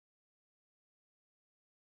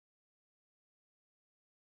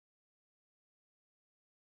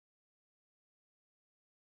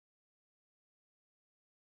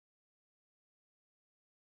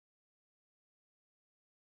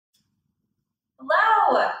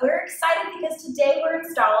Hello! We're excited because today we're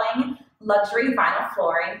installing luxury vinyl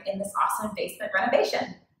flooring in this awesome basement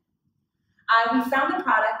renovation. We found the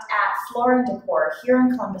product at NuCore here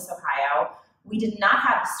in Columbus, Ohio. We did not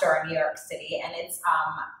have a store in New York City, and it's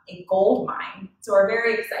a gold mine, so we're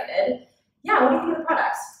very excited. Yeah, what do you think of the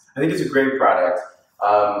product? I think it's a great product.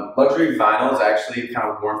 Luxury vinyl is actually kind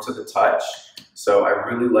of warm to the touch, so I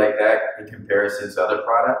really like that in comparison to other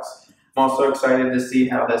products. I'm also excited to see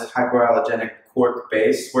how this hypoallergenic cork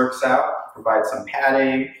base works out, provides some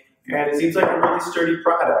padding, and it seems like a really sturdy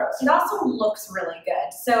product. It also looks really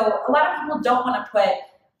good. So a lot of people don't want to put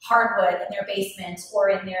hardwood in their basement or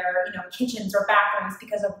in their kitchens or bathrooms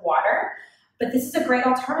because of water, but this is a great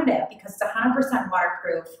alternative because it's 100%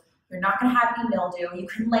 waterproof. You're not going to have any mildew. You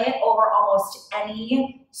can lay it over almost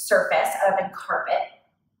any surface other than carpet.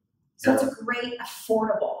 So It's a great,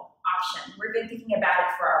 affordable option. We've been thinking about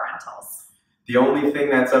it for our rentals. The only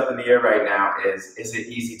thing that's up in the air right now is it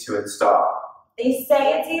easy to install? They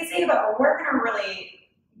say it's easy, but we're going to really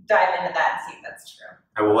dive into that and see if that's true.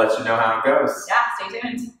 And we'll let you know how it goes. Yeah, stay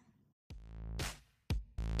tuned.